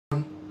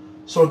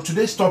So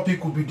today's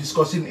topic will be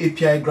discussing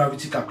API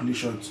gravity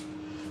calculations.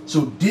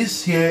 So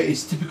this here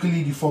is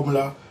typically the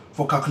formula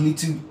for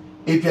calculating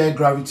API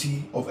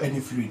gravity of any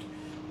fluid.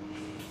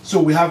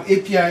 So we have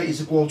API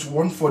is equal to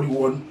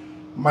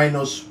 141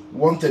 minus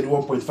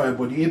 131.5,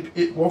 but the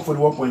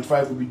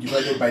 141.5 will be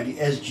divided by the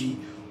SG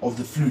of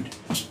the fluid.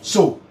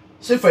 So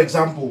say for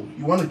example,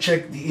 you want to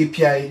check the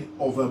API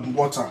of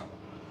water.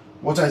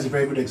 Water is a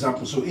very good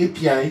example. So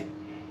API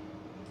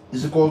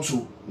is equal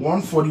to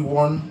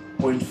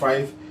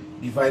 141.5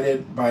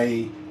 divided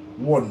by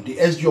 1. The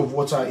SG of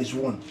water is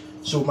 1.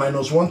 So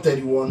minus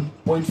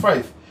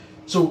 131.5.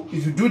 So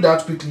if you do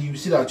that quickly, you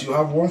see that you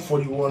have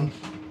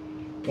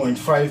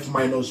 141.5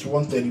 minus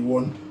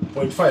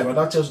 131.5, and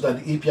that tells you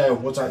that the API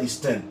of water is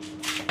 10.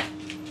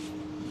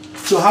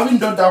 So having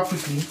done that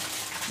quickly,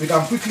 we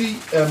can quickly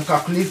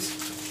calculate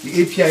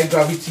the API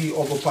gravity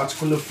of a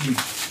particular fluid.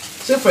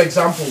 Say for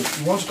example,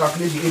 you want to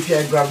calculate the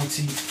API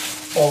gravity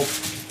of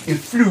a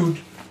fluid,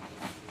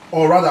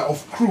 or rather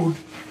of crude,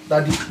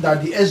 that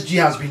the SG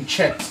has been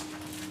checked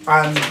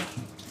and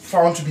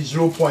found to be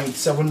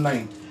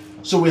 0.79.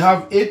 So we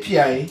have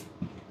API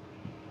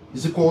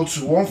is equal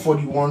to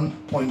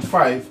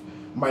 141.5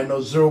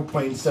 minus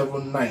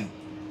 0.79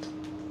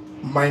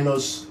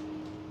 minus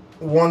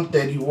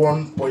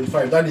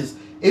 131.5. That is,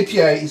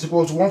 API is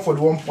equal to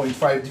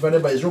 141.5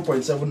 divided by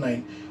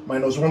 0.79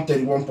 minus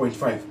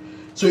 131.5.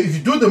 So if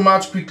you do the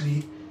math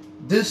quickly,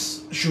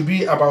 this should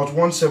be about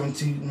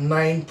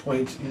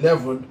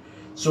 179.11.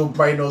 So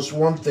minus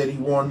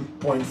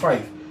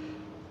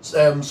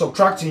 131.5.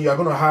 Subtracting, you are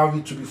going to have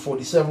it to be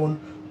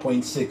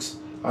 47.6,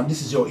 and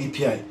this is your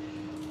API.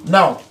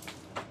 Now,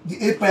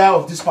 the API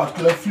of this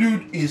particular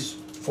fluid is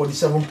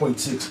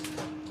 47.6.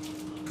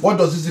 What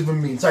does this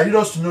even mean? So I need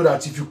us to know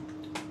that if you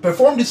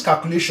perform this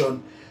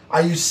calculation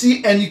and you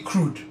see any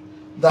crude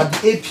that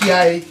the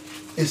API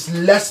is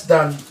less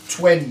than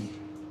 20,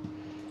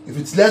 if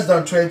it's less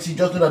than 20,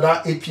 just know that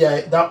that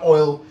API, that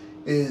oil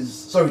is,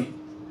 sorry,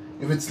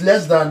 if it's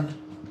less than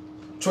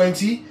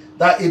 20,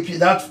 that API,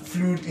 that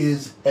fluid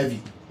is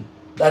heavy.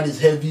 That is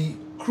heavy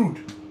crude.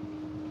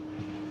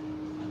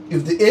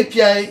 If the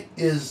API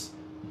is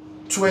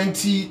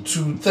 20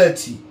 to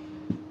 30,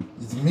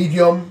 it's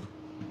medium.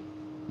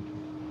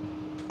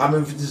 And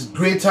if it is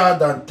greater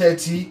than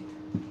 30,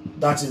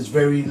 that is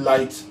very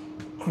light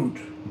crude.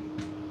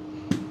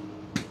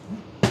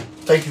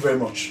 Thank you very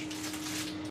much.